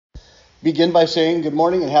Begin by saying good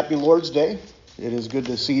morning and happy Lord's Day. It is good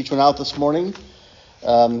to see each one out this morning.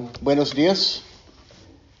 Buenos dias.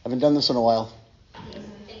 I haven't done this in a while.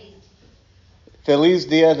 Feliz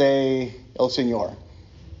Dia de el Señor.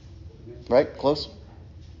 Right? Close?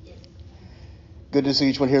 Good to see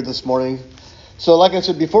each one here this morning. So like I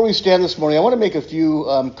said, before we stand this morning, I want to make a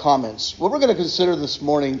few comments. What we're going to consider this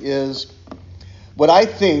morning is what I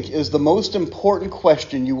think is the most important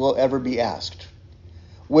question you will ever be asked,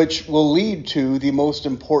 which will lead to the most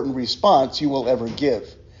important response you will ever give.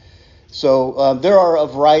 So there are a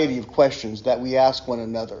variety of questions that we ask one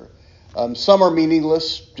another. Some are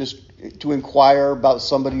meaningless, just to inquire about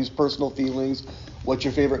somebody's personal feelings. What's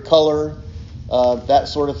your favorite color? That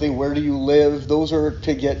sort of thing. Where do you live? Those are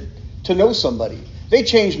to get to know somebody. They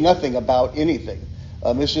change nothing about anything.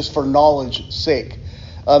 It's just for knowledge's sake.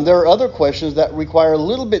 There are other questions that require a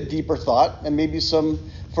little bit deeper thought, and maybe some,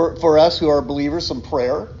 for us who are believers, some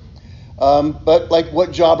prayer. But like,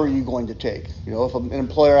 what job are you going to take? You know, if an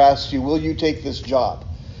employer asks you, will you take this job?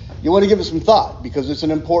 You want to give it some thought because it's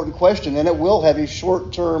an important question and it will have a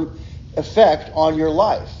short-term effect on your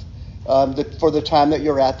life for the time that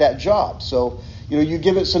you're at that job. So, you know, you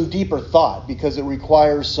give it some deeper thought because it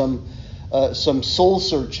requires some soul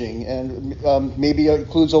searching, and maybe it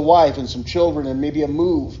includes a wife and some children and maybe a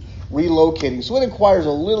move, relocating. So it requires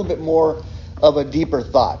a little bit more of a deeper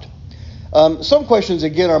thought. Some questions,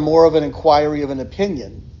 again, are more of an inquiry of an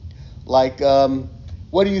opinion. Like,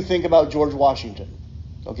 what do you think about George Washington?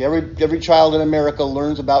 Okay, every child in America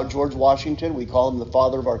learns about George Washington. We call him the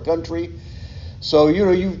father of our country. So, you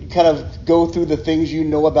know, you kind of go through the things you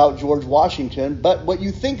know about George Washington, but what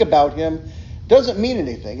you think about him doesn't mean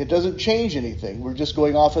anything. It doesn't change anything. We're just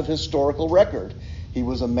going off of historical record. He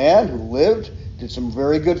was a man who lived, did some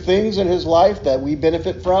very good things in his life that we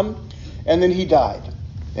benefit from, and then he died.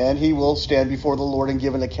 And he will stand before the Lord and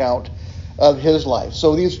give an account of his life.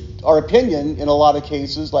 So our opinion, in a lot of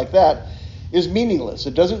cases like that, is meaningless.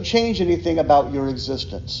 It doesn't change anything about your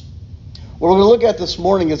existence. What we're going to look at this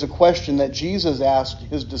morning is a question that Jesus asked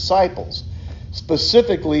his disciples,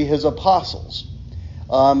 specifically his apostles.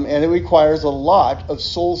 And it requires a lot of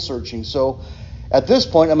soul searching. So at this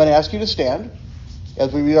point, I'm going to ask you to stand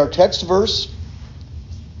as we read our text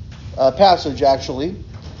passage, actually,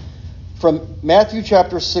 from Matthew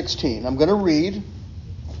chapter 16. I'm going to read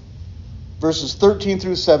verses 13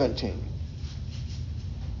 through 17.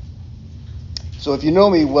 So if you know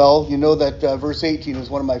me well, you know that verse 18 is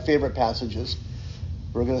one of my favorite passages.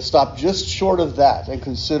 We're going to stop just short of that and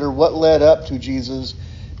consider what led up to Jesus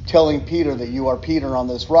telling Peter that you are Peter, on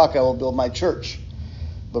this rock I will build my church.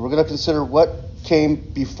 But we're going to consider what came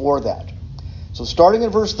before that. So starting in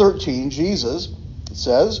verse 13, Jesus, it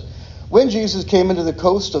says, when Jesus came into the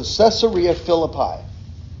coast of Caesarea Philippi,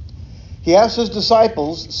 he asked his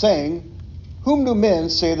disciples, saying, whom do men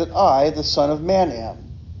say that I, the Son of Man,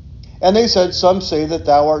 am? And they said, some say that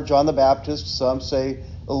thou art John the Baptist, some say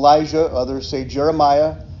Elijah, others say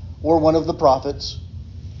Jeremiah, or one of the prophets.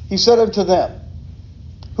 He said unto them,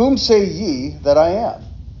 whom say ye that I am?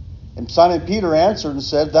 And Simon Peter answered and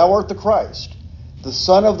said, thou art the Christ, the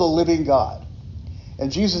Son of the living God.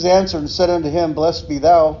 And Jesus answered and said unto him, blessed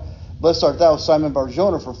art thou, Simon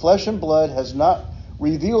Bar-Jonah, for flesh and blood has not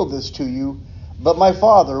revealed this to you, but my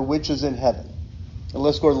Father which is in heaven. And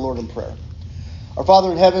let's go to the Lord in prayer. Our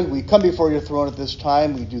Father in heaven, we come before your throne at this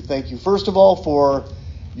time. We do thank you, first of all, for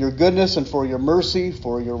your goodness and for your mercy,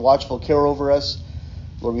 for your watchful care over us.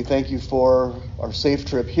 Lord, we thank you for our safe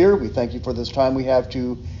trip here. We thank you for this time we have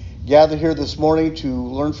to gather here this morning to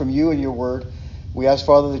learn from you and your word. We ask,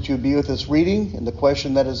 Father, that you would be with us reading and the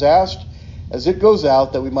question that is asked as it goes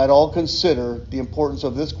out, that we might all consider the importance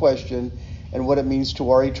of this question and what it means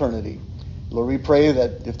to our eternity. Lord, we pray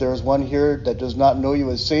that if there is one here that does not know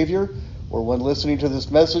you as Savior, or one listening to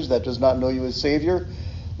this message that does not know you as Savior,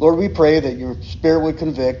 Lord, we pray that your Spirit would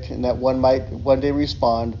convict and that one might one day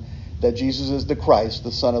respond that Jesus is the Christ,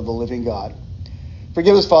 the Son of the living God.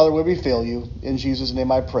 Forgive us, Father, where we fail you. In Jesus'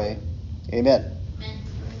 name I pray. Amen. Amen.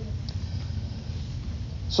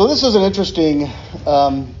 So this is an interesting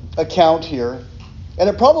account here, and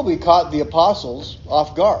it probably caught the apostles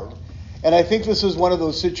off guard. And I think this is one of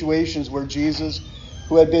those situations where Jesus,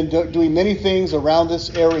 who had been doing many things around this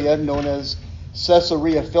area known as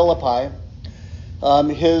Caesarea Philippi,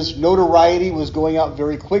 his notoriety was going out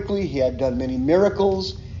very quickly. He had done many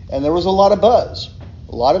miracles, and there was a lot of buzz,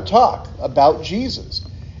 a lot of talk about Jesus.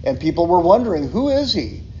 And people were wondering, who is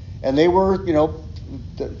he? And they were,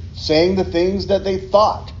 saying the things that they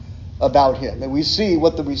thought about him. And we see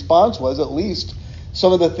what the response was, at least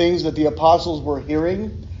some of the things that the apostles were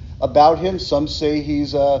hearing about him. Some say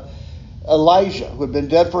he's Elijah, who had been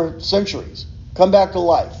dead for centuries, come back to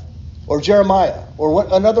life. Or Jeremiah, or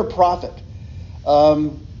another prophet,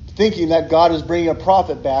 thinking that God is bringing a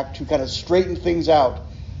prophet back to kind of straighten things out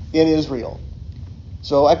in Israel.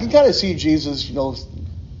 So I can kind of see Jesus,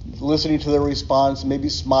 listening to their response, maybe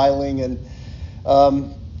smiling and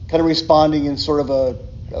kind of responding in sort of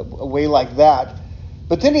a way like that.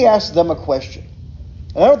 But then he asked them a question.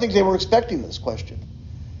 And I don't think they were expecting this question.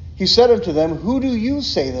 He said unto them, "Who do you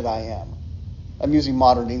say that I am?" I'm using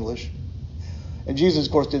modern English. And Jesus,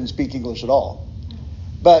 of course, didn't speak English at all.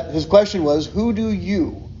 But his question was, who do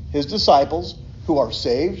you, his disciples, who are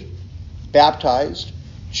saved, baptized,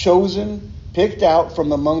 chosen, picked out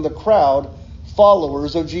from among the crowd,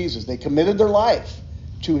 followers of Jesus? They committed their life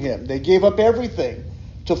to him. They gave up everything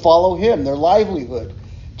to follow him, their livelihood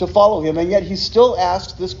to follow him. And yet he still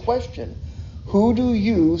asks this question, who do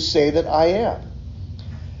you say that I am?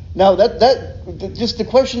 Now, that just the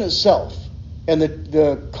question itself and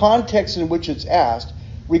the context in which it's asked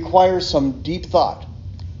requires some deep thought.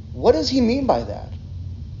 What does he mean by that?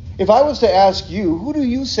 If I was to ask you, who do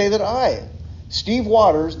you say that I, Steve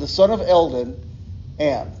Waters, the son of Eldon,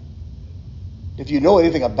 am? If you know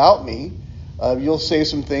anything about me, you'll say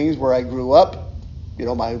some things where I grew up,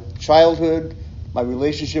 my childhood, my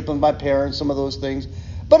relationship with my parents, some of those things.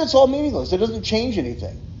 But it's all meaningless. It doesn't change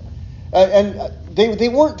anything. And they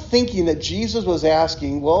weren't thinking that Jesus was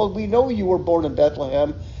asking, well, we know you were born in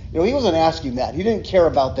Bethlehem. He wasn't asking that. He didn't care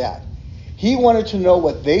about that. He wanted to know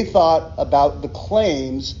what they thought about the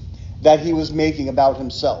claims that he was making about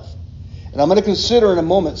himself. And I'm going to consider in a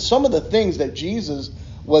moment some of the things that Jesus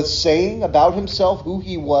was saying about himself, who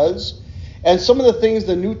he was, and some of the things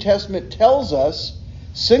the New Testament tells us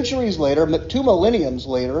centuries later, 2 millenniums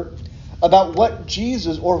later, about what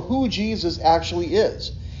Jesus or who Jesus actually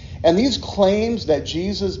is. And these claims that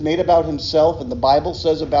Jesus made about himself and the Bible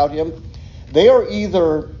says about him, they are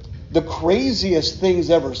either the craziest things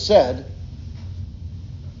ever said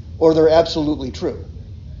or they're absolutely true.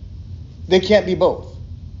 They can't be both.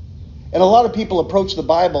 And a lot of people approach the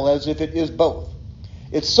Bible as if it is both.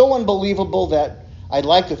 It's so unbelievable that I'd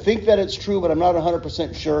like to think that it's true, but I'm not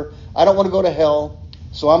 100% sure. I don't want to go to hell,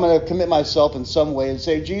 so I'm going to commit myself in some way and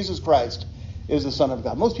say Jesus Christ is the Son of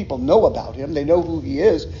God. Most people know about him. They know who he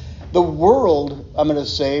is. The world, I'm going to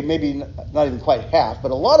say, maybe not even quite half,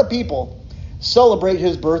 but a lot of people celebrate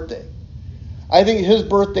his birthday. I think his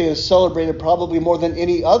birthday is celebrated probably more than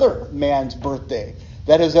any other man's birthday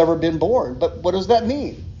that has ever been born. But what does that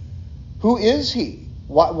mean? Who is he?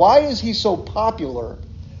 Why is he so popular?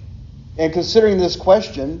 And considering this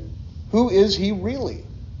question, who is he really?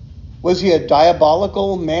 Was he a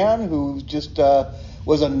diabolical man who just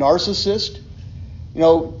was a narcissist?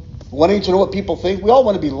 Wanting to know what people think. We all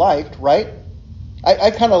want to be liked, right?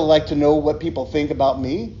 I kind of like to know what people think about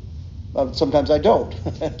me. Sometimes I don't.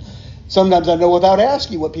 Sometimes I know without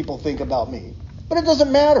asking what people think about me. But it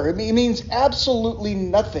doesn't matter. It means absolutely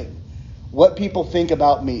nothing what people think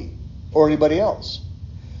about me or anybody else.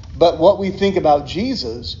 But what we think about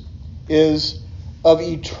Jesus is of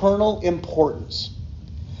eternal importance.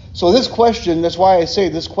 So this question, that's why I say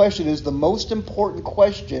this question is the most important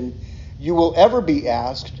question you will ever be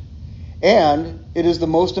asked, and it is the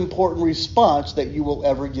most important response that you will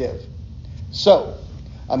ever give. So,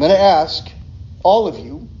 I'm going to ask all of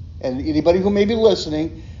you, and anybody who may be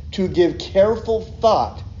listening, to give careful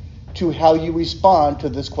thought to how you respond to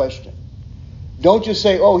this question. Don't just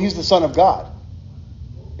say, oh, he's the Son of God.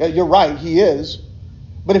 Yeah, you're right, he is.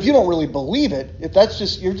 But if you don't really believe it, if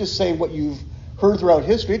you're just saying what you've heard throughout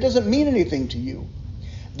history, it doesn't mean anything to you.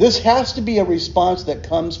 This has to be a response that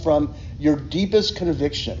comes from your deepest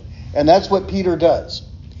conviction. And that's what Peter does.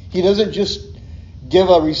 He doesn't just give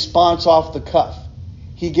a response off the cuff.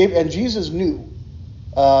 And Jesus knew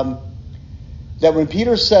that when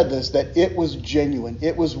Peter said this, that it was genuine,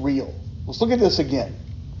 it was real. Let's look at this again.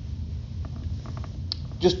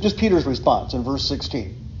 Just Peter's response in verse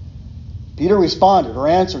 16. Peter responded or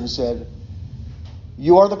answered and said,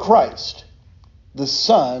 "You are the Christ, the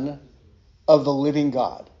Son of the living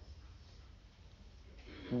God."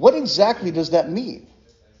 What exactly does that mean?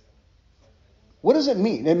 What does it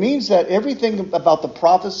mean? It means that everything about the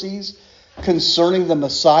prophecies concerning the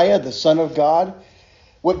Messiah, the Son of God,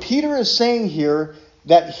 what Peter is saying here,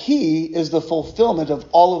 that he is the fulfillment of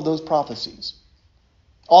all of those prophecies.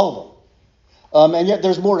 All of them. And yet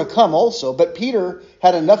there's more to come also. But Peter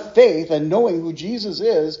had enough faith and knowing who Jesus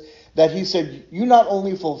is that he said, you not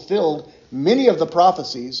only fulfilled many of the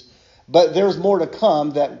prophecies, but there's more to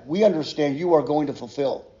come that we understand you are going to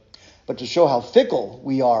fulfill. But to show how fickle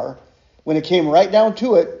we are, when it came right down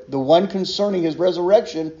to it, the one concerning his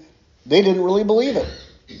resurrection, they didn't really believe it.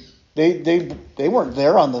 They weren't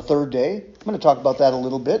there on the third day. I'm going to talk about that a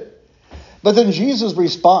little bit. But then Jesus'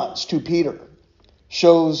 response to Peter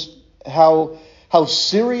shows how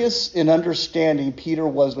serious in understanding Peter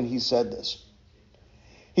was when he said this.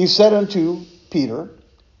 He said unto Peter,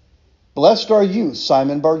 "Blessed are you,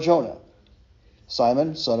 Simon Bar-Jonah,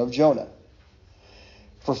 Simon, son of Jonah.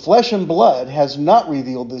 For flesh and blood has not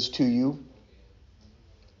revealed this to you,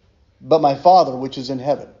 but my Father which is in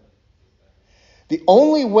heaven." The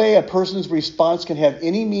only way a person's response can have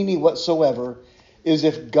any meaning whatsoever is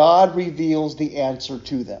if God reveals the answer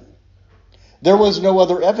to them. There was no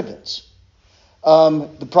other evidence.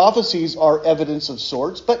 The prophecies are evidence of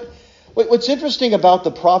sorts, but what's interesting about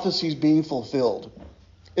the prophecies being fulfilled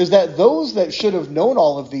is that those that should have known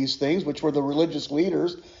all of these things, which were the religious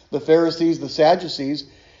leaders, the Pharisees, the Sadducees,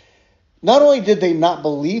 not only did they not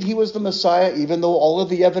believe he was the Messiah, even though all of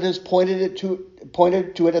the evidence pointed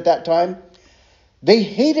to it at that time, they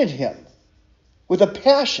hated him with a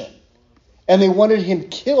passion, and they wanted him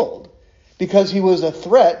killed because he was a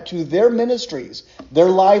threat to their ministries, their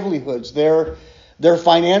livelihoods, their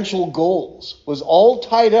financial goals, was all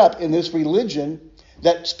tied up in this religion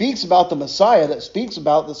that speaks about the Messiah, that speaks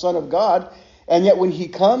about the Son of God, and yet when he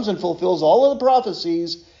comes and fulfills all of the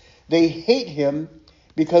prophecies, they hate him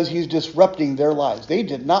because he's disrupting their lives. They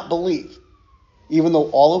did not believe, even though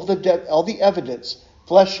all the evidence,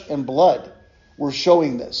 flesh and blood, were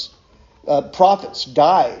showing this. Prophets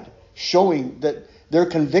died showing that their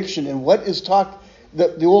conviction in what is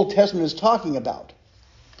the Old Testament is talking about.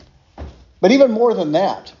 But even more than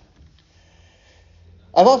that,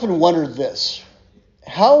 I've often wondered this.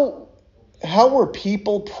 How were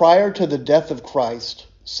people prior to the death of Christ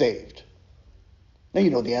saved? Now you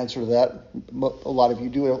know the answer to that. A lot of you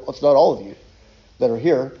do. It's not all of you that are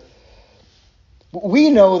here. We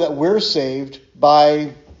know that we're saved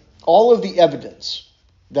by all of the evidence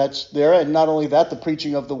that's there, and not only that, the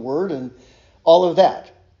preaching of the word and all of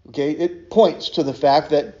that. Okay, it points to the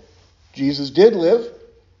fact that Jesus did live,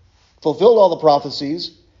 fulfilled all the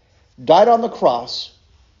prophecies, died on the cross.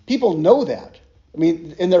 People know that. I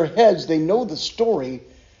mean, in their heads, they know the story,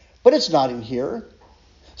 but it's not in here.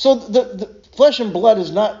 So the flesh and blood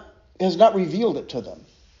has not revealed it to them.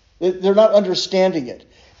 They're not understanding it.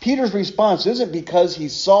 Peter's response isn't because he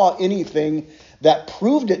saw anything that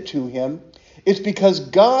proved it to him. It's because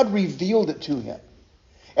God revealed it to him.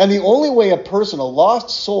 And the only way a person, a lost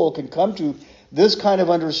soul, can come to this kind of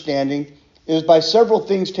understanding is by several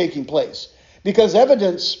things taking place. Because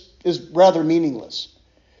evidence is rather meaningless.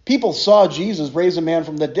 People saw Jesus raise a man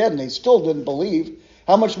from the dead and they still didn't believe.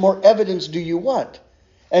 How much more evidence do you want?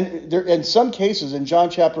 And there, in some cases, in John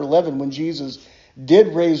chapter 11, when Jesus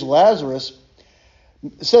did raise Lazarus,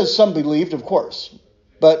 it says some believed, of course.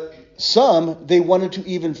 But some, they wanted to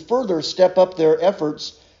even further step up their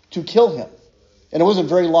efforts to kill him. And it wasn't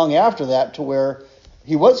very long after that to where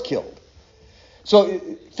he was killed. So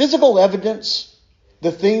physical evidence,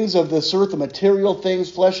 the things of this earth, the material things,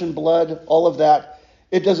 flesh and blood, all of that,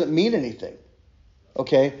 it doesn't mean anything.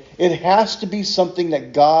 Okay? It has to be something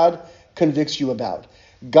that God convicts you about.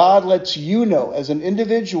 God lets you know as an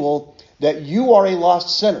individual that you are a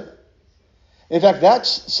lost sinner. In fact,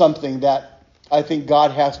 that's something that I think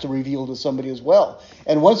God has to reveal to somebody as well.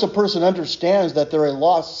 And once a person understands that they're a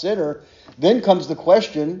lost sinner, then comes the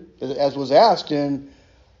question, as was asked in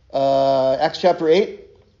Acts chapter 8,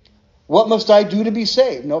 what must I do to be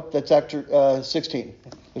saved? Nope, that's Acts 16.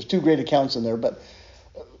 There's two great accounts in there. But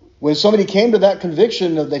when somebody came to that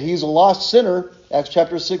conviction of that he's a lost sinner, Acts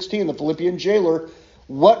chapter 16, the Philippian jailer,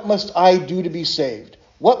 what must I do to be saved?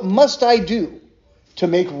 What must I do to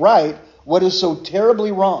make right what is so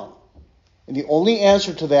terribly wrong? And the only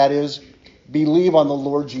answer to that is believe on the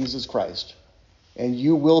Lord Jesus Christ, and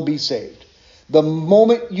you will be saved. The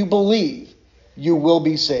moment you believe, you will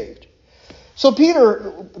be saved. So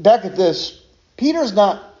Peter, back at this, Peter's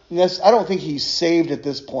not, I don't think he's saved at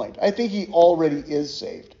this point. I think he already is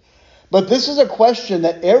saved. But this is a question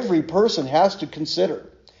that every person has to consider,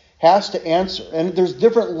 has to answer. And there's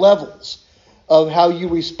different levels of how you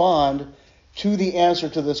respond to the answer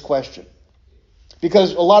to this question.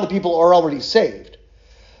 Because a lot of people are already saved.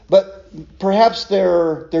 But perhaps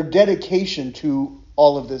their dedication to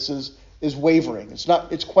all of this is wavering.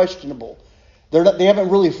 It's questionable. They haven't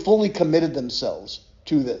really fully committed themselves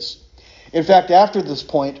to this. In fact, after this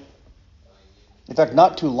point,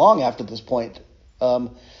 not too long after this point,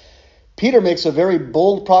 Peter makes a very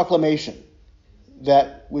bold proclamation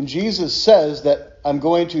that when Jesus says that I'm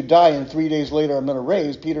going to die and 3 days later I'm going to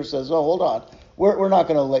raise, Peter says, oh, hold on. We're not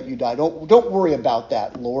going to let you die. Don't worry about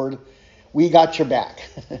that, Lord. We got your back.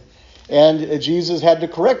 And Jesus had to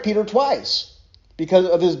correct Peter twice. because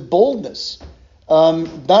of his boldness,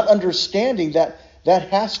 not understanding that that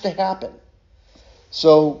has to happen.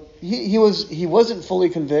 So he wasn't fully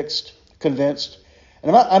convinced.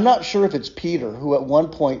 And I'm not sure if it's Peter who at one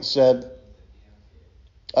point said,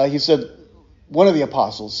 one of the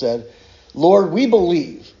apostles said, "Lord, we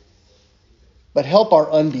believe, but help our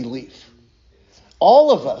unbelief."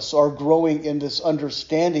 All of us are growing in this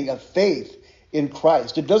understanding of faith in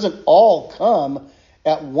Christ. It doesn't all come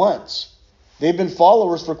at once. They've been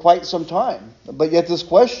followers for quite some time. But yet this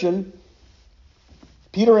question,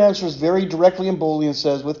 Peter answers very directly and boldly and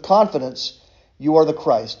says, with confidence, "You are the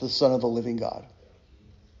Christ, the Son of the living God."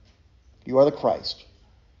 You are the Christ,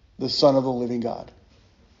 the Son of the living God.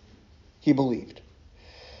 He believed.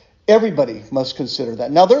 Everybody must consider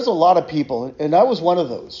that. Now, there's a lot of people, and I was one of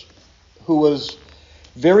those, who was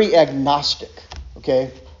very agnostic,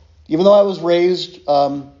 okay? Even though I was raised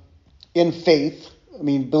in faith,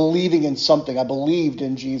 believing in something. I believed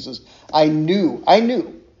in Jesus. I knew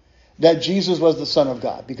that Jesus was the Son of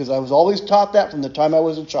God, because I was always taught that from the time I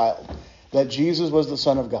was a child, that Jesus was the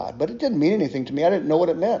Son of God. But it didn't mean anything to me. I didn't know what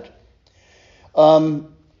it meant.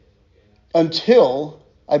 Until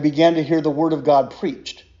I began to hear the Word of God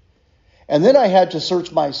preached. And then I had to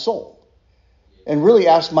search my soul and really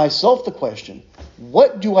ask myself the question,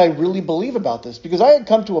 what do I really believe about this? Because I had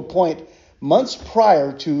come to a point months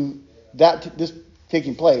prior to this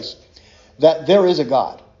taking place that there is a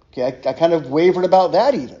God. Okay, I kind of wavered about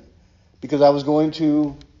that even because I was going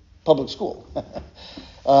to public school.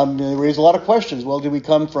 They raised a lot of questions. Well, did we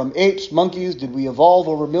come from apes, monkeys? Did we evolve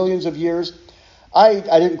over millions of years? I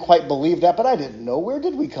didn't quite believe that, but I didn't know. Where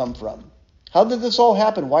did we come from? How did this all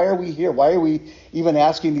happen? Why are we here? Why are we even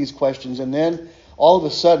asking these questions? And then all of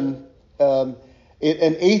a sudden, an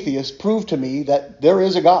atheist proved to me that there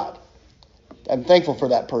is a God. I'm thankful for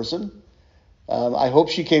that person. I hope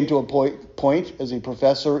she came to a point as a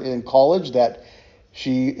professor in college that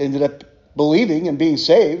she ended up believing and being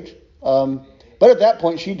saved. But at that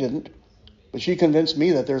point, she didn't. But she convinced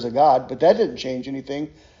me that there's a God. But that didn't change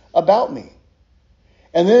anything about me.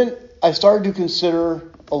 And then I started to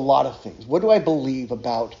consider a lot of things. What do I believe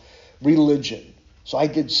about religion? So I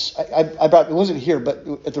brought, it wasn't here, but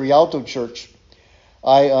at the Rialto Church,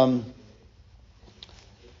 I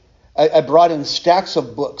brought in stacks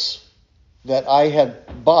of books that I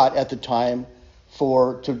had bought at the time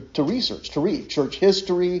to research, to read. Church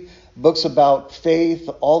history, books about faith,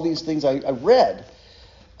 all these things I read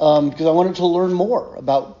because I wanted to learn more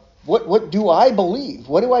about what do I believe?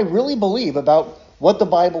 What do I really believe about what the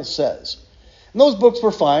Bible says? And those books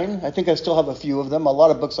were fine. I think I still have a few of them. A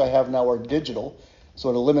lot of books I have now are digital, so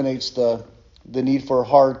it eliminates the need for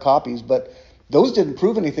hard copies. But those didn't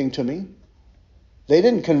prove anything to me. They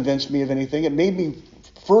didn't convince me of anything. It made me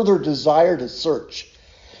further desire to search.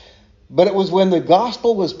 But it was when the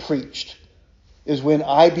gospel was preached is when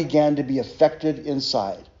I began to be affected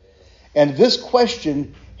inside. And this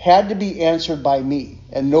question had to be answered by me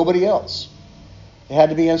and nobody else. It had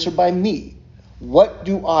to be answered by me. What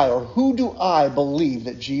do I, or who do I believe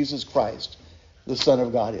that Jesus Christ, the Son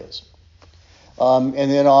of God, is? And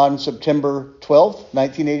then on September 12th,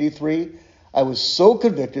 1983, I was so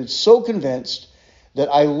convicted, so convinced, that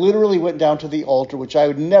I literally went down to the altar, which I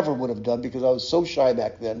never would have done because I was so shy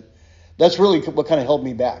back then. That's really what kind of held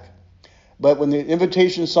me back. But when the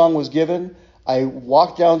invitation song was given, I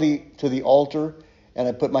walked down to the altar and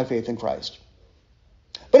I put my faith in Christ.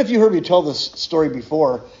 But if you heard me tell this story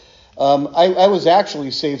before, I was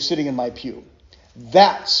actually saved sitting in my pew.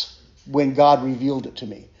 That's when God revealed it to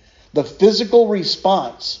me. The physical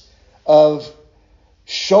response of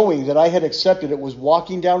showing that I had accepted it was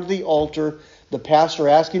walking down to the altar, the pastor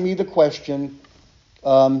asking me the question,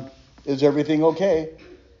 is everything okay?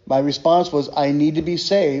 My response was, I need to be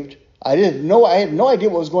saved. I had no idea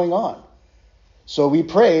what was going on. So we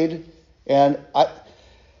prayed, and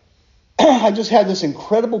I just had this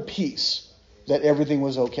incredible peace that everything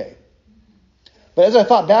was okay. But as I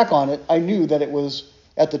thought back on it, I knew that it was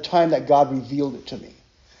at the time that God revealed it to me.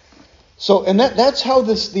 So, and that's how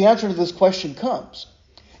the answer to this question comes.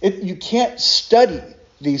 You can't study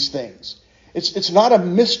these things. It's not a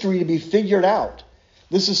mystery to be figured out.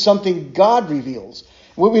 This is something God reveals.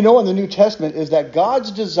 What we know in the New Testament is that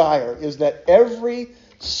God's desire is that every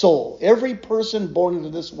soul, every person born into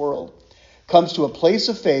this world comes to a place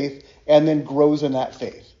of faith and then grows in that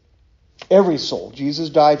faith. Every soul. Jesus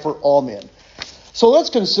died for all men. So let's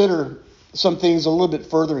consider some things a little bit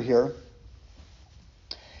further here.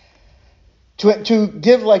 To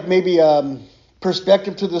give maybe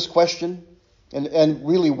perspective to this question and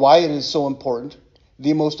really why it is so important,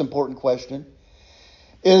 the most important question,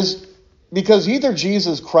 is because either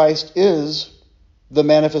Jesus Christ is the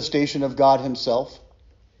manifestation of God himself.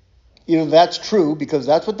 Either that's true, because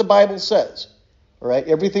that's what the Bible says. All right?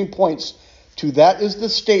 Everything points to that is the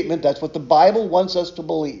statement. That's what the Bible wants us to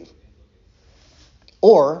believe.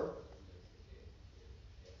 Or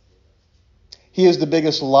he is the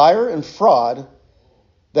biggest liar and fraud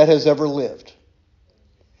that has ever lived,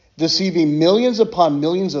 deceiving millions upon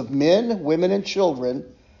millions of men, women, and children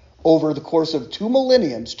over the course of 2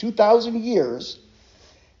 millenniums, 2,000 years,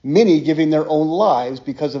 many giving their own lives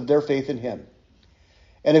because of their faith in him.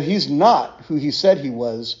 And if he's not who he said he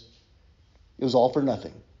was, it was all for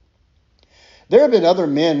nothing. There have been other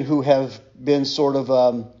men who have been sort of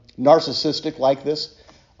narcissistic like this.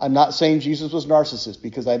 I'm not saying Jesus was narcissist,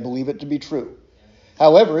 because I believe it to be true.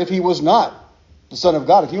 However, if he was not the Son of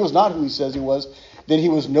God, if he was not who he says he was, then he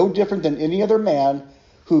was no different than any other man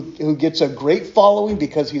who gets a great following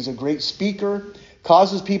because he's a great speaker,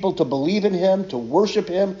 causes people to believe in him, to worship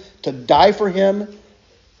him, to die for him.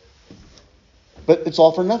 But it's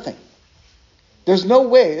all for nothing. There's no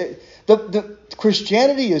way. The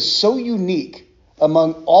Christianity is so unique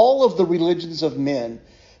among all of the religions of men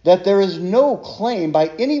that there is no claim by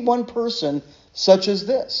any one person such as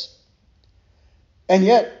this. And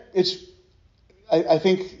yet, I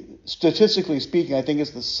think, statistically speaking, I think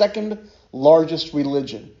it's the second largest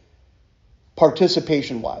religion,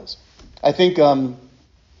 participation-wise. I think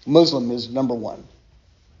Muslim is number one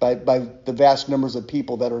by the vast numbers of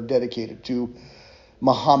people that are dedicated to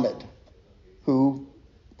Muhammad, who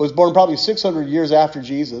was born probably 600 years after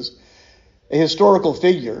Jesus, a historical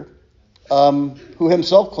figure who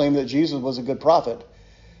himself claimed that Jesus was a good prophet.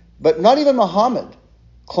 But not even Muhammad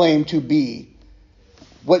claimed to be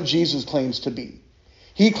what Jesus claims to be.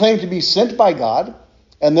 He claimed to be sent by God,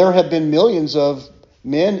 and there have been millions of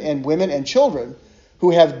men and women and children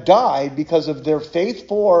who have died because of their faith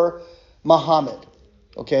for Muhammad,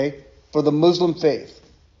 okay, for the Muslim faith.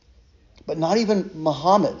 But not even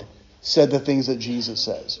Muhammad said the things that Jesus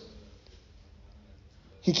says.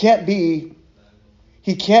 He can't be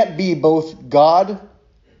both God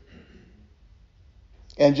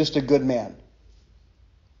and just a good man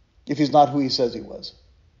if he's not who he says he was.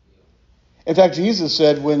 In fact, Jesus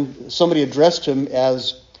said when somebody addressed him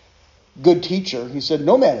as good teacher, he said,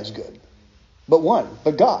 no man is good, but one,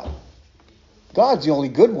 but God. God's the only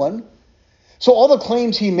good one. So all the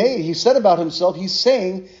claims he made, he said about himself, he's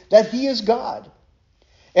saying that he is God.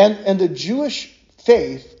 And the Jewish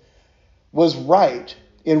faith was right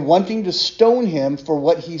in wanting to stone him for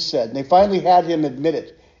what he said. And they finally had him admit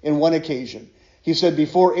it in one occasion. He said,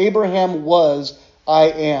 before Abraham was, I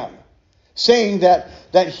am. Saying that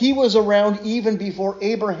he was around even before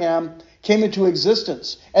Abraham came into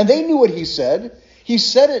existence. And they knew what he said. He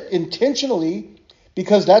said it intentionally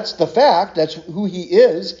because that's the fact. That's who he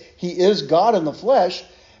is. He is God in the flesh.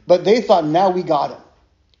 But they thought, now we got him.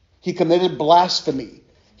 He committed blasphemy.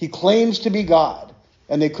 He claims to be God.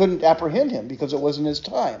 And they couldn't apprehend him because it wasn't his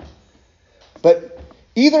time. But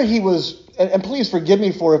either he was, and please forgive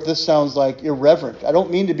me for if this sounds like irreverent. I don't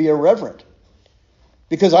mean to be irreverent.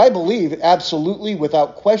 Because I believe absolutely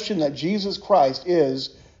without question that Jesus Christ is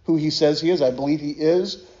who he says he is. I believe he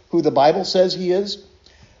is who the Bible says he is.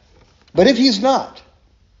 But if he's not,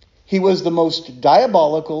 he was the most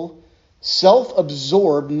diabolical,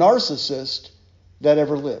 self-absorbed narcissist that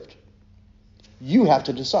ever lived. You have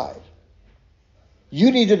to decide.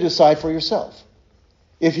 You need to decide for yourself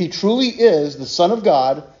if he truly is the Son of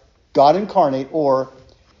God, God incarnate, or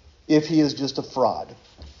if he is just a fraud.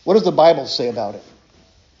 What does the Bible say about it?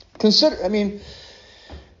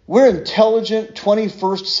 We're intelligent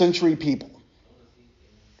 21st century people,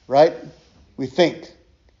 right? We think.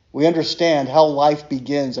 We understand how life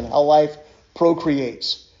begins and how life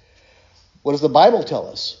procreates. What does the Bible tell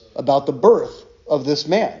us about the birth of this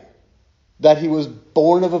man? That he was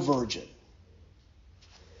born of a virgin.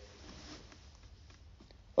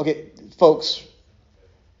 Okay, folks,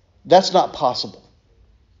 that's not possible.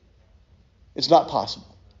 It's not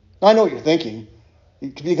possible. Now, I know what you're thinking,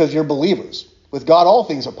 because you're believers. With God, all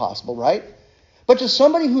things are possible, right? But to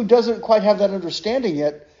somebody who doesn't quite have that understanding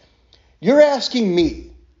yet, you're asking me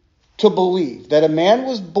to believe that a man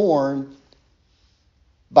was born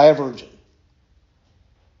by a virgin.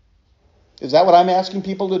 Is that what I'm asking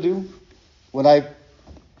people to do? When I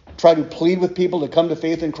try to plead with people to come to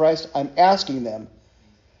faith in Christ, I'm asking them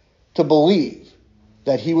to believe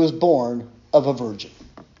that he was born of a virgin.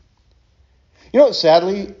 You know,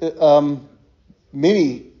 sadly,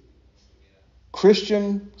 many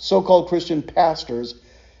Christian, so-called Christian pastors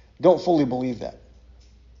don't fully believe that.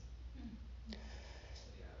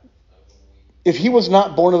 If he was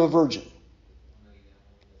not born of a virgin,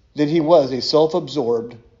 then he was a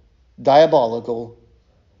self-absorbed, diabolical,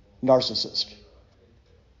 narcissist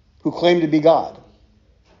who claimed to be God.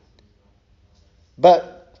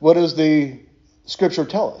 But what does the Scripture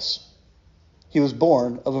tell us? He was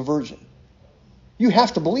born of a virgin. You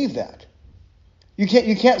have to believe that. You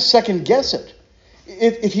can't second guess it.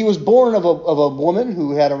 If he was born of a woman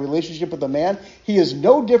who had a relationship with a man, he is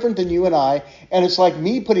no different than you and I. And it's like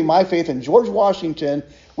me putting my faith in George Washington,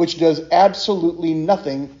 which does absolutely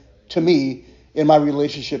nothing to me in my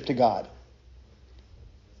relationship to God.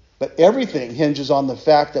 But everything hinges on the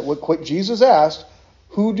fact that what Jesus asked,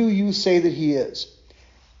 who do you say that he is?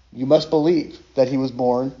 You must believe that he was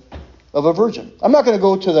born of a virgin. I'm not going to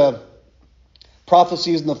go to the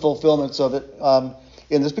prophecies and the fulfillments of it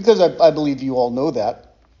in this, because I believe you all know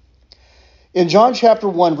that. In John chapter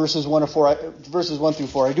 1, verses 1 through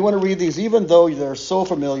 4, I do want to read these, even though they're so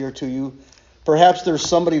familiar to you. Perhaps there's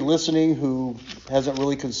somebody listening who hasn't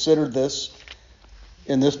really considered this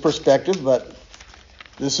in this perspective, but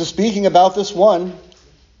this is speaking about this one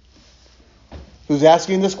who's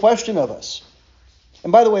asking this question of us.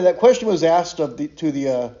 And by the way, that question was asked to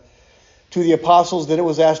the apostles, then it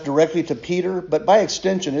was asked directly to Peter, but by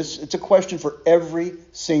extension, it's a question for every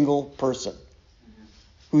single person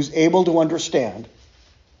who's able to understand,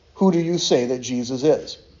 who do you say that Jesus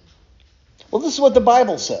is? Well, this is what the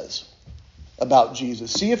Bible says about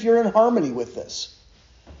Jesus. See if you're in harmony with this.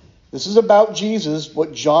 This is about Jesus,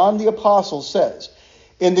 what John the Apostle says.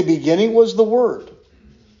 In the beginning was the Word,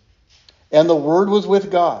 and the Word was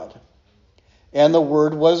with God, and the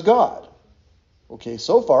Word was God. Okay,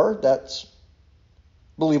 so far, that's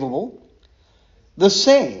believable. The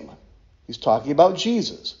same, he's talking about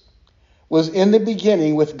Jesus, was in the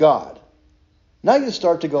beginning with God. Now you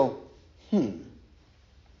start to go,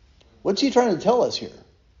 what's he trying to tell us here?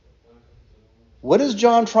 What is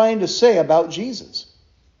John trying to say about Jesus?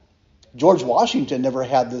 George Washington never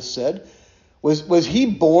had this said. Was he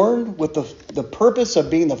born with the purpose of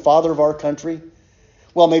being the father of our country?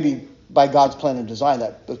 Well, maybe by God's plan and design,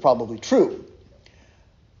 that was probably true.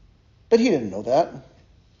 But he didn't know that.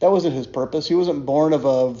 That wasn't his purpose. He wasn't born of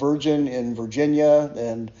a virgin in Virginia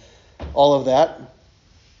and all of that.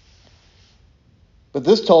 But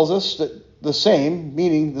this tells us that the same,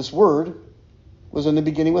 meaning this Word, was in the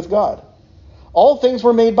beginning with God. All things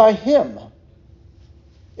were made by him,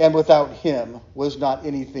 and without him was not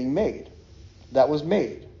anything made that was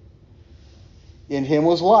made. In him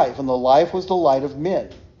was life, and the life was the light of men.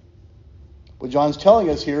 What John's telling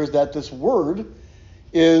us here is that this Word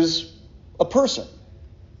is a person.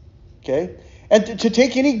 Okay? And to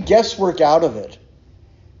take any guesswork out of it,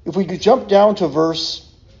 if we could jump down to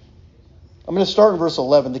I'm going to start in verse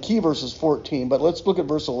 11. The key verse is 14, but let's look at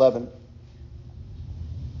verse 11.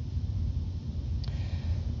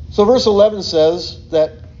 So verse 11 says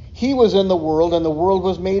that he was in the world, and the world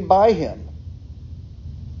was made by him,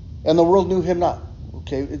 and the world knew him not.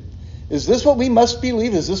 Okay, is this what we must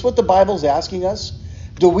believe? Is this what the Bible's asking us?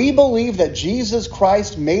 Do we believe that Jesus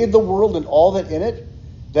Christ made the world and all that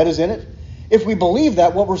is in it? If we believe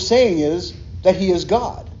that, what we're saying is that he is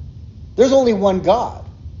God. There's only one God.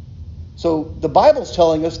 So the Bible's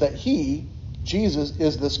telling us that he, Jesus,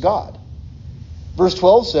 is this God. Verse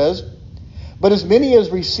 12 says, but as many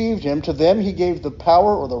as received him, to them he gave the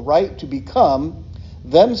power or the right to become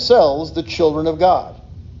themselves the children of God,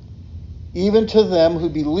 even to them who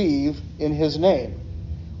believe in his name,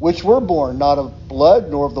 which were born not of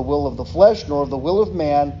blood, nor of the will of the flesh, nor of the will of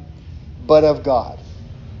man, but of God.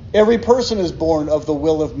 Every person is born of the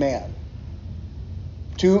will of man.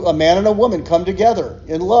 A man and a woman come together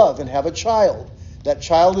in love and have a child. That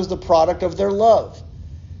child is the product of their love.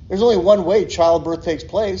 There's only one way childbirth takes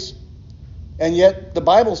place. And yet the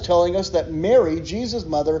Bible's telling us that Mary, Jesus'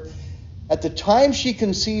 mother, at the time she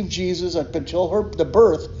conceived Jesus up until the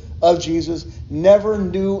birth of Jesus, never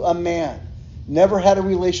knew a man, never had a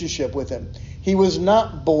relationship with him. He was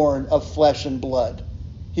not born of flesh and blood.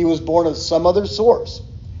 He was born of some other source.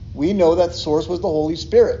 We know that source was the Holy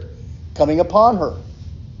Spirit coming upon her.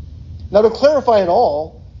 Now, to clarify it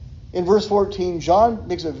all, in verse 14, John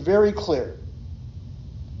makes it very clear.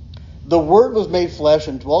 The Word was made flesh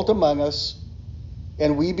and dwelt among us,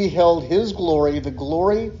 and we beheld his glory, the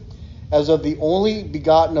glory as of the only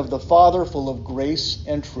begotten of the Father, full of grace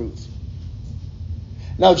and truth.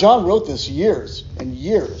 Now, John wrote this years and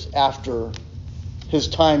years after his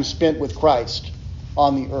time spent with Christ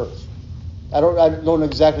on the earth. I don't know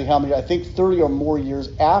exactly how many, I think 30 or more years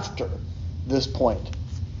after this point.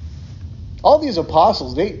 All these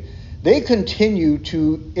apostles, they continue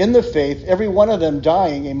to, in the faith, every one of them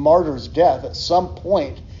dying a martyr's death at some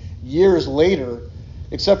point years later,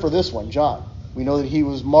 except for this one, John. We know that he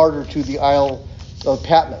was martyred to the Isle of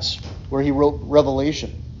Patmos, where he wrote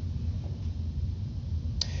Revelation.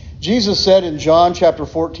 Jesus said in John chapter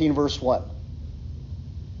 14, verse 1.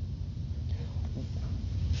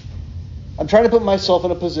 I'm trying to put myself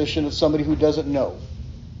in a position of somebody who doesn't know,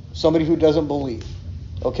 somebody who doesn't believe.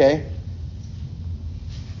 Okay?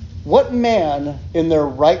 What man in their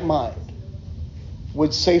right mind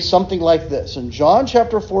would say something like this? In John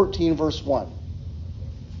chapter 14, verse 1.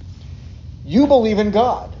 You believe in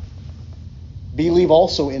God. Believe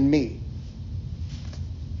also in me.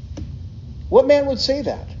 What man would say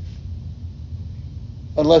that?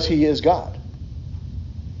 Unless he is God.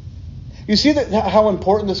 You see how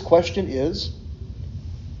important this question is?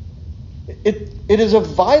 It is a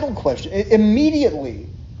vital question. Immediately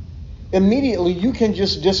you can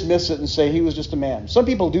just dismiss it and say he was just a man. Some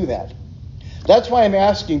people do that. That's why I'm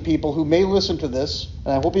asking people who may listen to this,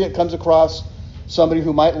 and I hope it comes across somebody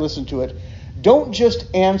who might listen to it, don't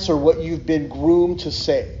just answer what you've been groomed to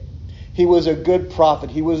say. He was a good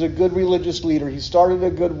prophet. He was a good religious leader. He started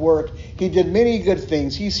a good work. He did many good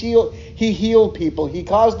things. He healed people. He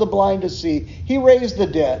caused the blind to see. He raised the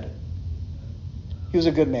dead. He was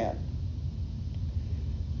a good man.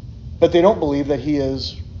 But they don't believe that he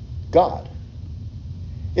is God.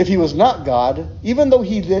 If he was not God, even though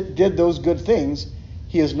he did those good things,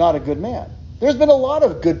 he is not a good man. There's been a lot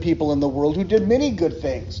of good people in the world who did many good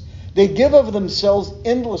things. They give of themselves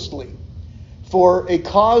endlessly for a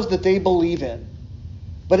cause that they believe in.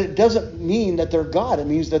 But it doesn't mean that they're God. It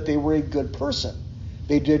means that they were a good person.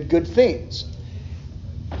 They did good things.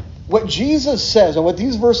 What Jesus says, and what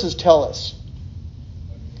these verses tell us,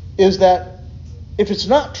 is that if it's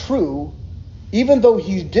not true, even though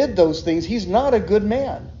he did those things, he's not a good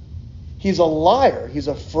man. He's a liar. He's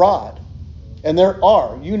a fraud. And there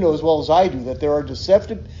are, you know as well as I do, that there are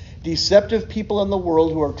deceptive people in the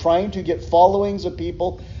world who are trying to get followings of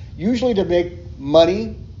people, usually to make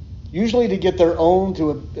money, usually to get their own,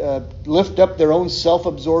 to lift up their own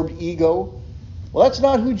self-absorbed ego. Well, that's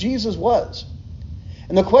not who Jesus was.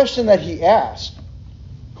 And the question that he asked,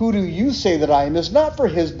 who do you say that I am, is not for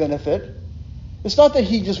his benefit. It's not that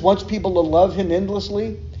he just wants people to love him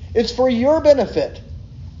endlessly. It's for your benefit,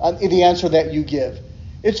 the answer that you give.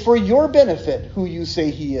 It's for your benefit who you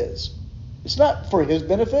say he is. It's not for his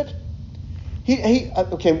benefit.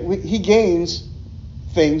 He gains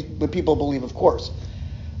things when people believe, of course.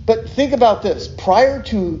 But think about this. Prior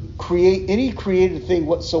to any created thing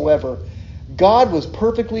whatsoever, God was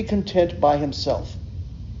perfectly content by himself.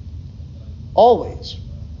 Always.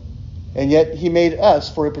 And yet he made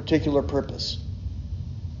us for a particular purpose.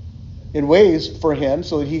 In ways for him,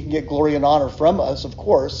 so that he can get glory and honor from us, of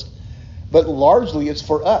course. But largely it's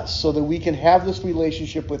for us, so that we can have this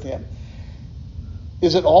relationship with him.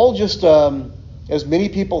 Is it all just, as many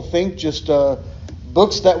people think, just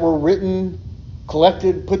books that were written,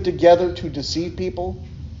 collected, put together to deceive people?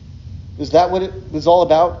 Is that what it was all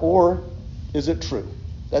about? Or is it true?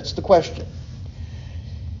 That's the question.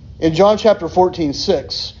 In John chapter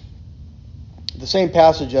 14:6, the same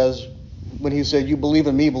passage as when he said, you believe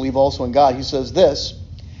in me, believe also in God, he says this.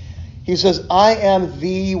 He says, I am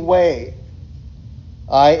the way.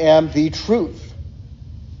 I am the truth.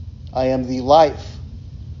 I am the life.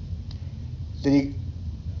 Then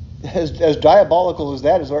he, as diabolical as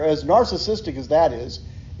that is, or as narcissistic as that is,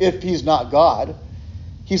 if he's not God,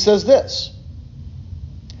 he says this.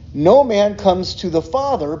 No man comes to the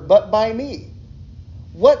Father but by me.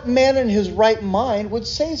 What man in his right mind would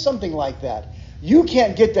say something like that? You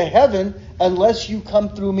can't get to heaven unless you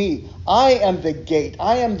come through me. I am the gate.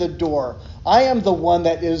 I am the door. I am the one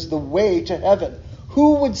that is the way to heaven.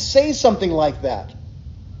 Who would say something like that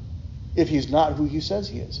if he's not who he says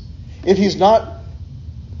he is? If he's not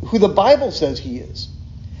who the Bible says he is?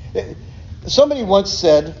 Somebody once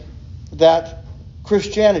said that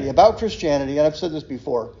about Christianity, and I've said this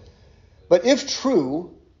before, but if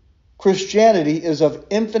true, Christianity is of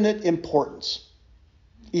infinite importance,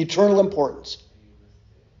 eternal importance.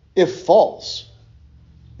 If false,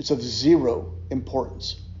 it's of zero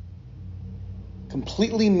importance.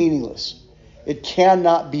 Completely meaningless. It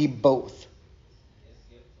cannot be both.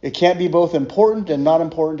 It can't be both important and not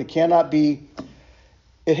important. It cannot be,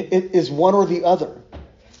 it is one or the other.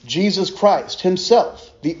 Jesus Christ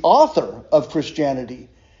himself, the author of Christianity,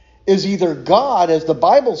 is either God, as the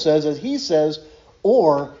Bible says, as he says,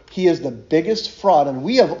 or he is the biggest fraud. And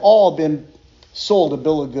we have all been sold a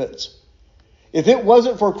bill of goods. If it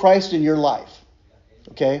wasn't for Christ in your life,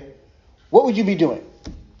 okay, what would you be doing?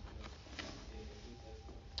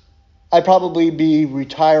 I'd probably be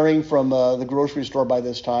retiring from the grocery store by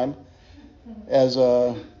this time as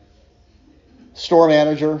a store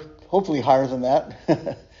manager, hopefully higher than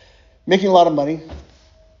that, making a lot of money.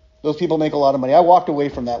 Those people make a lot of money. I walked away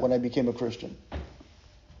from that when I became a Christian.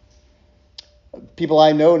 people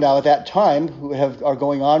I know now at that time who are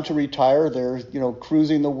going on to retire. They're,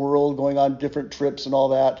 cruising the world, going on different trips and all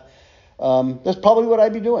that. That's probably what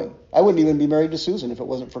I'd be doing. I wouldn't even be married to Susan if it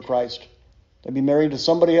wasn't for Christ. I'd be married to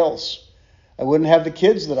somebody else. I wouldn't have the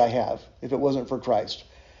kids that I have if it wasn't for Christ.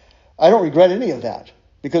 I don't regret any of that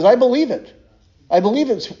because I believe it. I believe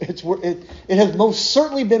it has most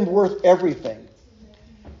certainly been worth everything.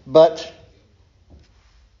 But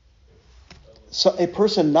so a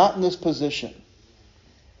person not in this position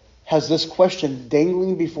has this question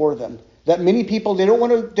dangling before them that many people they don't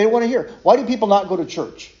want to hear. Why do people not go to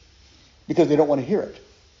church? Because they don't want to hear it.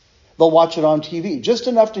 They'll watch it on TV, just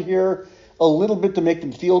enough to hear a little bit to make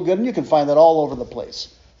them feel good, and you can find that all over the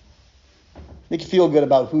place. Make you feel good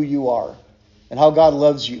about who you are and how God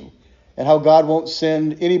loves you and how God won't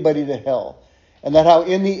send anybody to hell and that how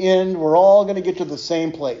in the end we're all going to get to the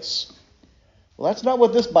same place. Well, that's not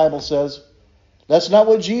what this Bible says. That's not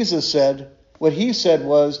what Jesus said. What he said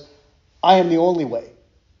was, I am the only way.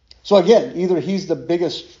 So again, either he's the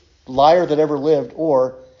biggest liar that ever lived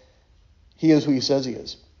or he is who he says he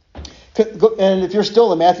is. And if you're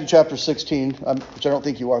still in Matthew chapter 16, which I don't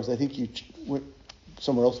think you are, because I think you went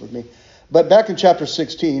somewhere else with me. But back in chapter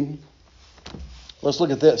 16, let's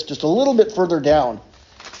look at this. Just a little bit further down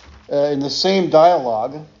in the same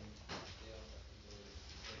dialogue.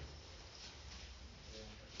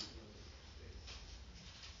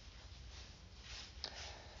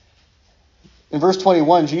 In verse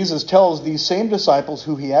 21, Jesus tells these same disciples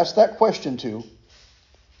who he asked that question to,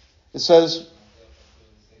 it says,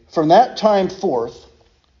 from that time forth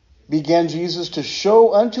began Jesus to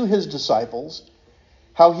show unto his disciples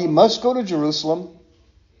how he must go to Jerusalem.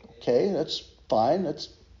 Okay, that's fine. That's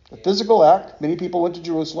a physical act. Many people went to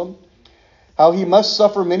Jerusalem. How he must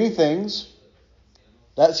suffer many things.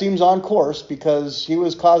 That seems on course because he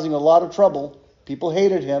was causing a lot of trouble. People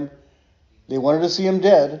hated him. They wanted to see him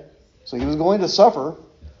dead. So he was going to suffer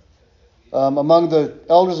among the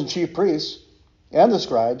elders and chief priests and the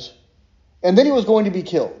scribes. And then he was going to be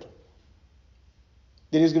killed.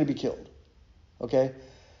 Then he was going to be killed. Okay?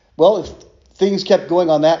 Well, if things kept going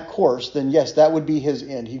on that course, then yes, that would be his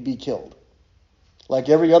end. He'd be killed. Like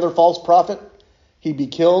every other false prophet, he'd be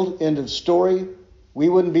killed. End of story. We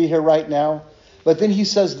wouldn't be here right now. But then he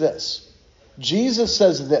says this. Jesus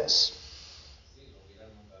says this.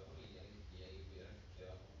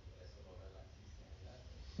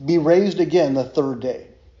 Be raised again the third day.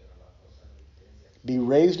 Be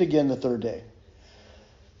raised again the third day.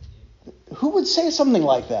 Who would say something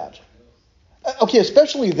like that? Okay,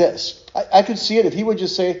 especially this. I could see it if he would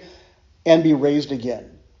just say, and be raised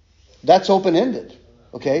again. That's open-ended.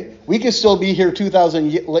 Okay? We could still be here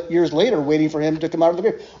 2,000 years later waiting for him to come out of the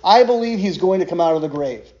grave. I believe he's going to come out of the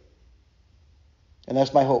grave. And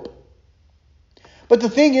that's my hope. But the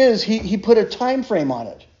thing is, he put a time frame on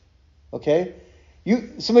it. Okay?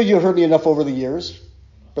 Some of you have heard me enough over the years.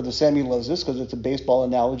 Brother Sammy loves this because it's a baseball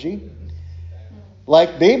analogy.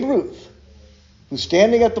 Like Babe Ruth, who's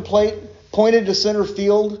standing at the plate, pointed to center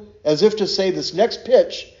field as if to say, this next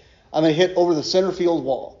pitch, I'm going to hit over the center field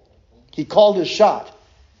wall. He called his shot.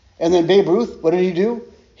 And then Babe Ruth, what did he do?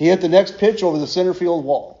 He hit the next pitch over the center field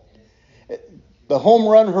wall. The home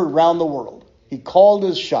run heard round the world. He called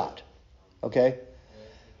his shot. Okay?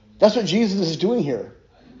 That's what Jesus is doing here.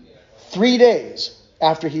 3 days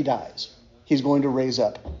after he dies, he's going to raise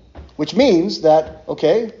up. Which means that,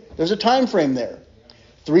 okay, there's a time frame there.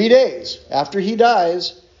 3 days after he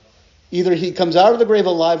dies, either he comes out of the grave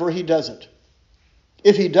alive or he doesn't.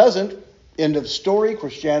 If he doesn't, end of story,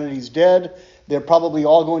 Christianity's dead. They're probably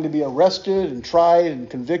all going to be arrested and tried and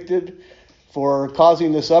convicted for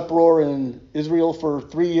causing this uproar in Israel for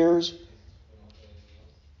 3 years.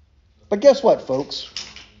 But guess what, folks?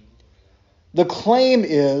 The claim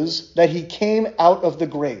is that he came out of the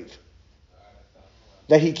grave.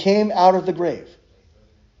 That he came out of the grave.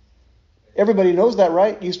 Everybody knows that,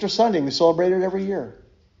 right? Easter Sunday, we celebrate it every year.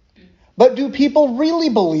 But do people really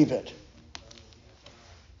believe it?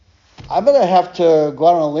 I'm going to have to go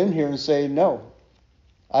out on a limb here and say no.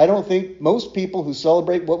 I don't think most people who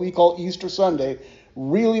celebrate what we call Easter Sunday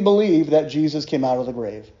really believe that Jesus came out of the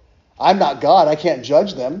grave. I'm not God. I can't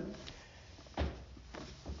judge them.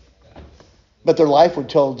 But their life would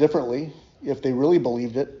tell differently if they really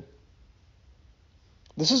believed it.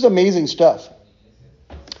 This is amazing stuff.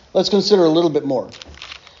 Let's consider a little bit more.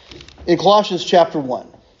 In Colossians chapter 1.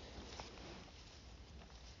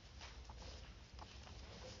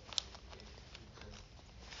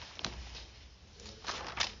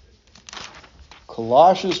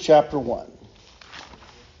 Colossians chapter 1.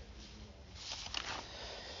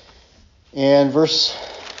 And verse,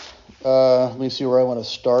 let me see where I want to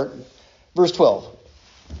start. Verse 12.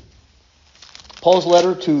 Paul's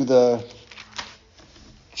letter to the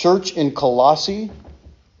church in Colossae,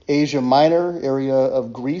 Asia Minor, area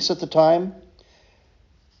of Greece at the time.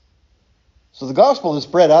 So the gospel is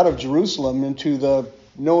spread out of Jerusalem into the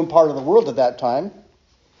known part of the world at that time.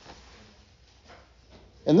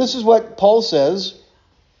 And this is what Paul says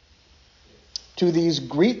to these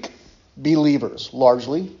Greek believers,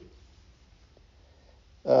 largely.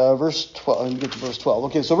 Verse 12. Let me get to verse 12.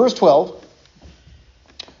 Okay, so verse 12.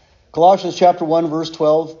 Colossians chapter 1, verse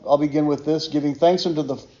 12. I'll begin with this. Giving thanks unto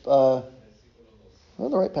the... the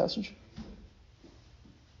right passage?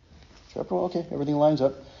 Chapter 1, okay, everything lines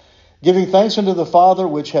up. Giving thanks unto the Father,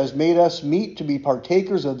 which has made us meet to be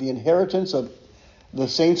partakers of the inheritance of the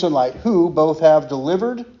saints in light, who has both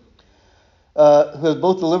delivered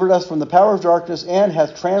us from the power of darkness and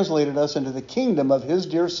hath translated us into the kingdom of his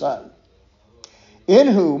dear Son, in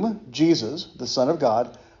whom, Jesus, the Son of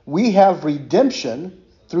God, we have redemption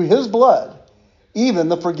through his blood, even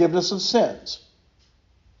the forgiveness of sins.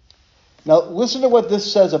 Now, listen to what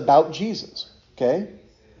this says about Jesus, okay?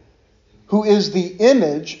 Who is the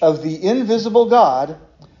image of the invisible God,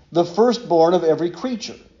 the firstborn of every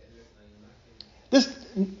creature. This,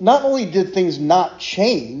 not only did things not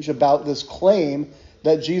change about this claim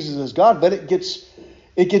that Jesus is God, but it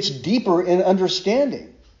gets deeper in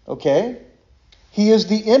understanding, okay? He is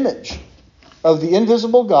the image of the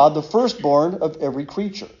invisible God, the firstborn of every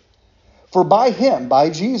creature. For by him, by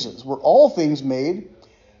Jesus, were all things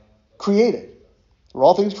created. Were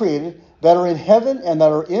all things created that are in heaven and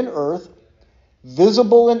that are in earth,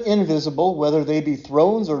 visible and invisible, whether they be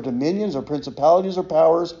thrones or dominions or principalities or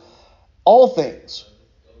powers, all things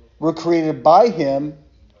were created by him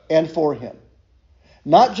and for him.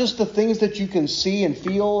 Not just the things that you can see and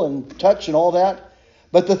feel and touch and all that,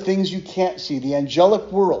 but the things you can't see. The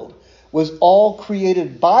angelic world was all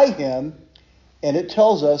created by him, and it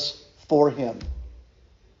tells us for him.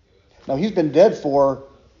 Now, he's been dead for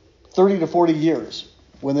 30 to 40 years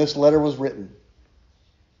when this letter was written.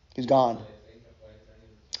 He's gone.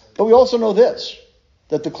 But we also know this,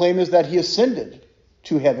 that the claim is that he ascended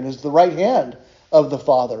to heaven as the right hand of the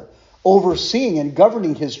Father, overseeing and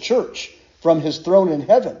governing his church from his throne in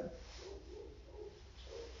heaven.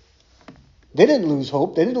 They didn't lose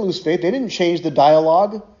hope. They didn't lose faith. They didn't change the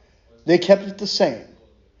dialogue. They kept it the same.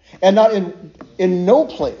 And not in no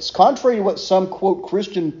place, contrary to what some, quote,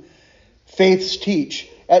 Christian faiths teach,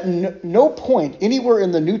 at no point anywhere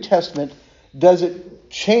in the New Testament does it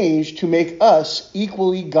change to make us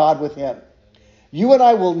equally God with him. You and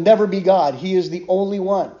I will never be God. He is the only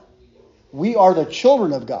one. We are the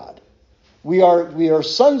children of God. We are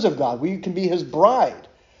sons of God. We can be his bride.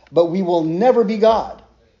 But we will never be God.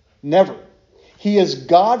 Never. He is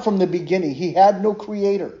God from the beginning. He had no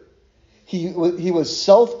creator. He was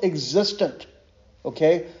self-existent.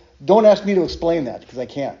 Okay? Don't ask me to explain that because I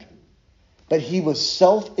can't. But he was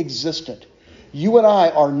self-existent. You and I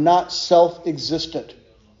are not self-existent.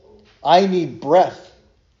 I need breath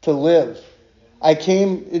to live. I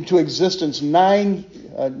came into existence 9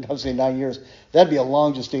 years. That'd be a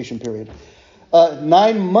long gestation period.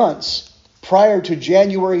 9 months prior to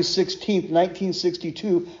January 16th,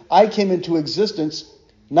 1962, I came into existence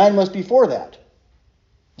 9 months before that.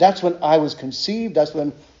 That's when I was conceived. That's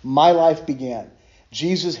when my life began.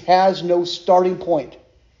 Jesus has no starting point.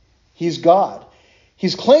 He's God.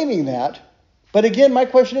 He's claiming that. But again, my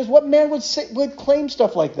question is, what man would claim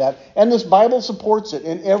stuff like that? And this Bible supports it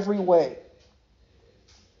in every way.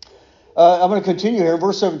 I'm going to continue here.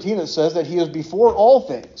 Verse 17, it says that he is before all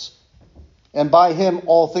things, and by him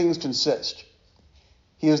all things consist.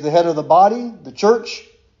 He is the head of the body, the church,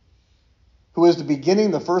 who is the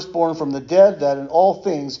beginning, the firstborn from the dead, that in all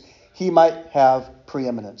things he might have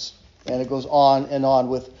preeminence. And it goes on and on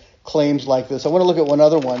with claims like this. I want to look at one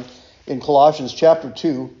other one in Colossians chapter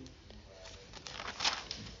 2.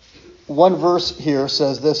 One verse here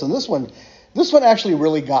says this, and this one actually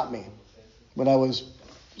really got me when I was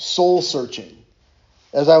soul searching,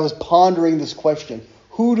 as I was pondering this question.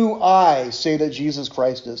 Who do I say that Jesus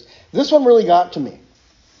Christ is? This one really got to me.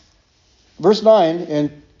 Verse 9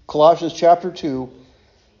 in Colossians chapter 2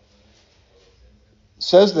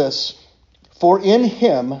 says this, for in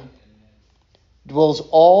him dwells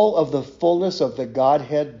all of the fullness of the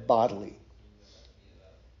Godhead bodily.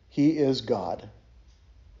 He is God.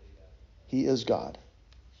 He is God.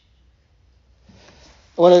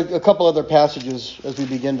 I want a couple other passages as we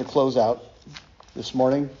begin to close out this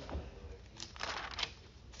morning.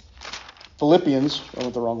 Philippians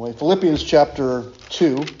chapter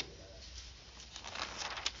 2.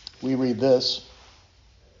 We read this.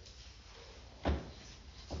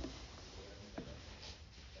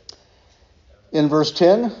 In verse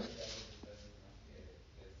 10,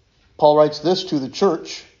 Paul writes this to the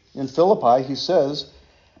church in Philippi. He says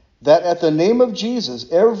that at the name of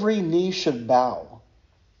Jesus, every knee should bow,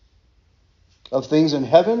 of things in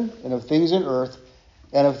heaven and of things in earth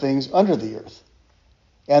and of things under the earth,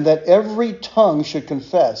 and that every tongue should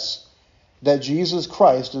confess that Jesus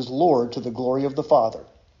Christ is Lord to the glory of the Father.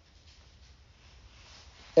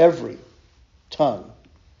 Every tongue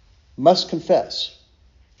must confess.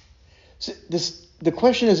 So the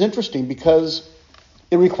question is interesting because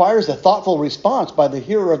it requires a thoughtful response by the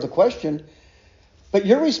hearer of the question, but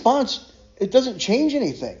your response, it doesn't change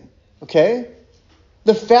anything, okay?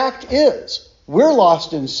 The fact is, we're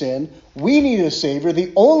lost in sin. We need a Savior.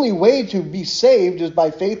 The only way to be saved is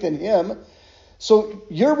by faith in Him. So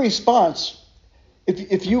your response,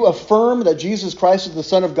 if you affirm that Jesus Christ is the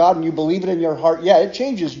Son of God and you believe it in your heart, yeah, it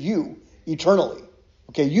changes you eternally.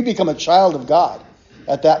 Okay, you become a child of God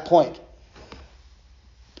at that point.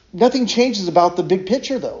 Nothing changes about the big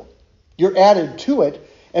picture, though. You're added to it.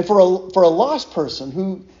 And for a lost person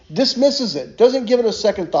who dismisses it, doesn't give it a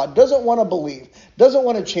second thought, doesn't want to believe, doesn't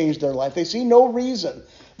want to change their life, they see no reason.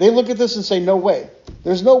 They look at this and say, no way.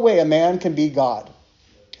 There's no way a man can be God.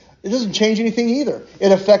 It doesn't change anything either.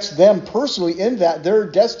 It affects them personally in that their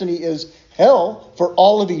destiny is hell for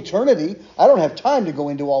all of eternity. I don't have time to go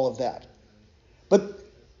into all of that. But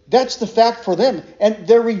that's the fact for them. And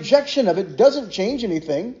their rejection of it doesn't change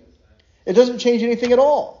anything. It doesn't change anything at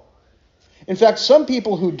all. In fact, some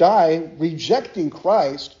people who die rejecting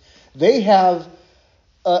Christ, they have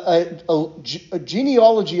a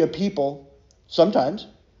genealogy of people, sometimes,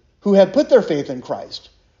 who have put their faith in Christ,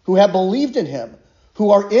 who have believed in Him, who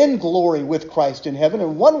are in glory with Christ in heaven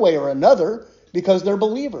in one way or another because they're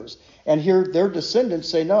believers. And here their descendants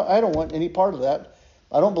say, no, I don't want any part of that.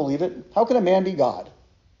 I don't believe it. How can a man be God?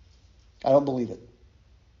 I don't believe it.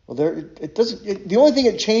 Well, the only thing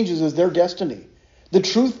it changes is their destiny. The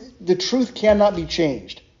truth cannot be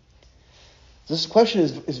changed. This question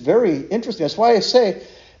is very interesting. That's why I say,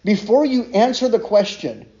 before you answer the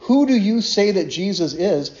question, who do you say that Jesus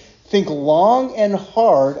is, think long and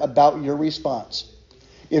hard about your response.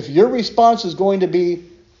 If your response is going to be,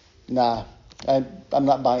 nah, I'm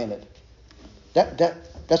not buying it,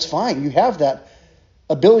 that's fine. You have that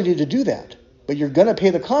ability to do that. But you're going to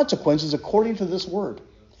pay the consequences according to this word.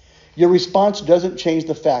 Your response doesn't change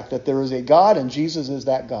the fact that there is a God and Jesus is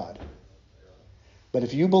that God. But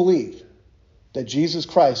if you believe that Jesus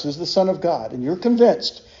Christ is the Son of God and you're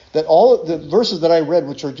convinced that all of the verses that I read,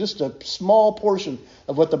 which are just a small portion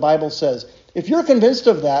of what the Bible says, if you're convinced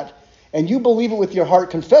of that and you believe it with your heart,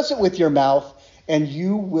 confess it with your mouth, and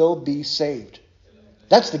you will be saved.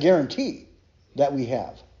 That's the guarantee that we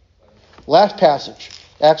have. Last passage,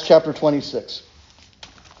 Acts chapter 26.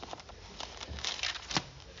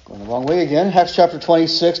 Going the wrong way again. Acts chapter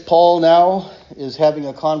 26. Paul now is having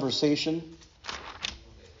a conversation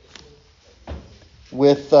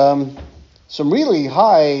with some really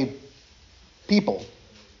high people.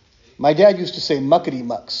 My dad used to say muckety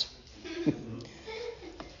mucks.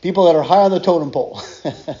 People that are high on the totem pole.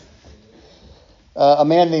 A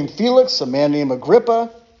man named Felix, a man named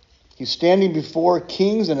Agrippa. He's standing before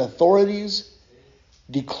kings and authorities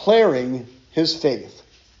declaring his faith.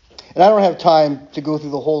 And I don't have time to go through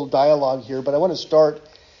the whole dialogue here, but I want to start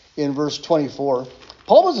in verse 24.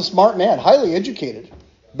 Paul was a smart man, highly educated.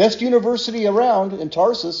 Best university around in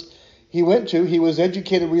Tarsus he went to. He was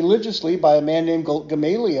educated religiously by a man named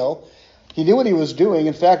Gamaliel. He knew what he was doing.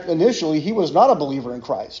 In fact, initially, he was not a believer in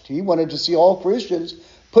Christ. He wanted to see all Christians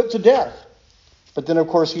put to death. But then, of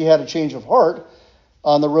course, he had a change of heart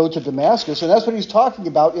on the road to Damascus. And that's what he's talking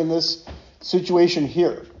about in this situation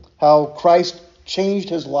here. How Christ changed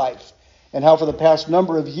his life. And how for the past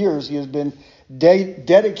number of years he has been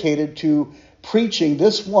dedicated to preaching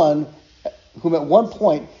this one whom at one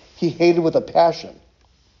point he hated with a passion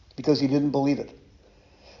because he didn't believe it.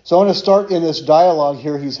 So I want to start in this dialogue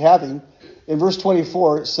here he's having. In verse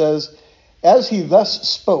 24 it says, as he thus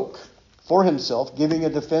spoke for himself, giving a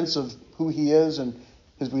defense of who he is and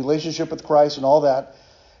his relationship with Christ and all that,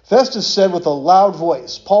 Festus said with a loud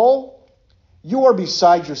voice, Paul, you are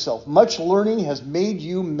beside yourself. Much learning has made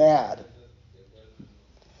you mad.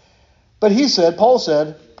 But Paul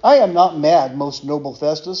said, I am not mad, most noble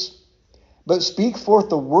Festus, but speak forth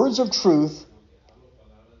the words of truth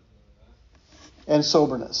and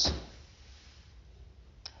soberness.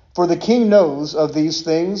 For the king knows of these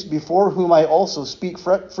things, before whom I also speak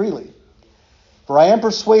freely. For I am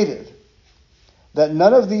persuaded that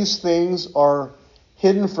none of these things are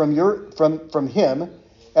hidden from him,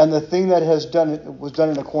 and the thing that was done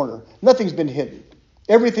in a corner. Nothing's been hidden.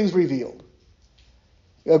 Everything's revealed.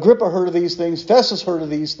 Agrippa heard of these things. Festus heard of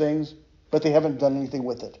these things, but they haven't done anything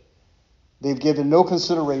with it. They've given no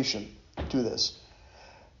consideration to this.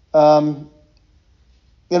 In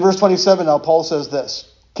verse 27 now, Paul says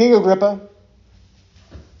this, King Agrippa,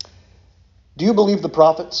 do you believe the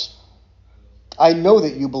prophets? I know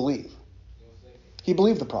that you believe. He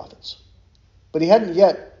believed the prophets. But he hadn't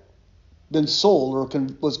yet been sold or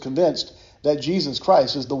was convinced that Jesus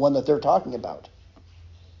Christ is the one that they're talking about.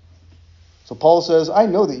 So Paul says, I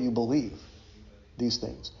know that you believe these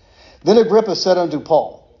things. Then Agrippa said unto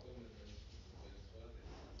Paul,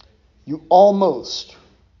 you almost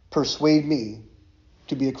persuade me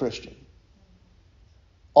to be a Christian.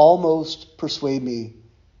 Almost persuade me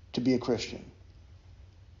to be a Christian.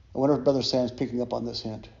 I wonder if Brother Sam's picking up on this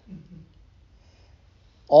hint.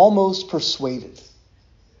 Almost persuaded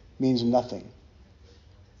means nothing.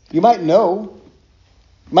 You might know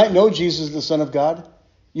Jesus is the Son of God.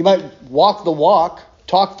 You might walk the walk,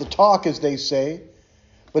 talk the talk, as they say.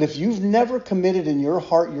 But if you've never committed in your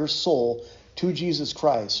heart, your soul, to Jesus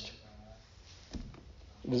Christ,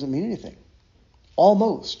 it doesn't mean anything.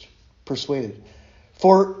 Almost persuaded.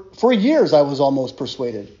 For years, I was almost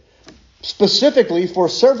persuaded. Specifically, for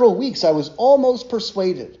several weeks, I was almost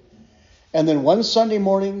persuaded. And then one Sunday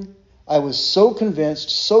morning, I was so convinced,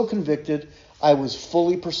 so convicted, I was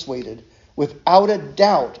fully persuaded. Without a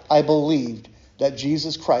doubt, I believed that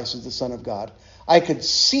Jesus Christ is the Son of God. I could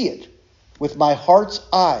see it with my heart's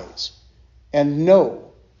eyes and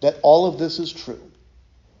know that all of this is true.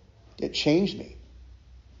 It changed me.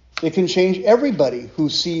 It can change everybody who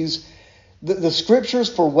sees the scriptures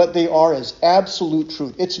for what they are as absolute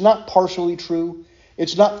truth. It's not partially true.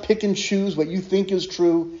 It's not pick and choose what you think is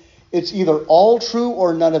true. It's either all true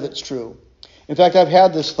or none of it's true. In fact, I've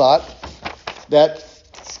had this thought that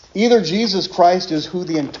either Jesus Christ is who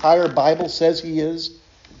the entire Bible says he is,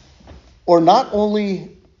 or not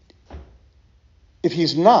only, if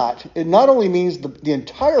he's not, it not only means the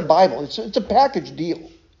entire Bible, it's a package deal,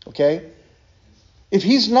 okay? If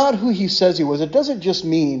he's not who he says he was, it doesn't just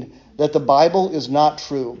mean that the Bible is not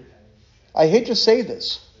true. I hate to say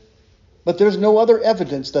this, but there's no other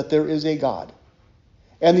evidence that there is a God.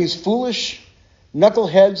 And these foolish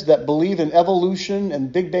knuckleheads that believe in evolution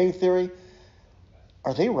and Big Bang Theory,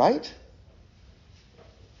 are they right?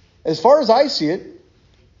 As far as I see it,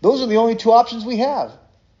 those are the only two options we have.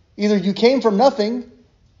 Either you came from nothing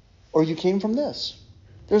or you came from this.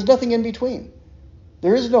 There's nothing in between.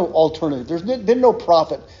 There is no alternative. There's been no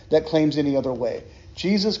prophet that claims any other way.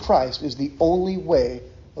 Jesus Christ is the only way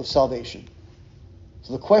of salvation.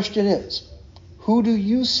 So the question is, who do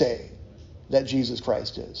you say that Jesus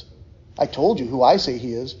Christ is? I told you who I say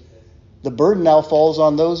he is. The burden now falls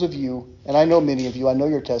on those of you, and I know many of you, I know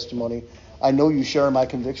your testimony, I know you share my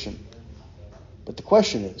conviction. But the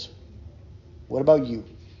question is, what about you?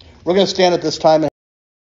 We're going to stand at this time and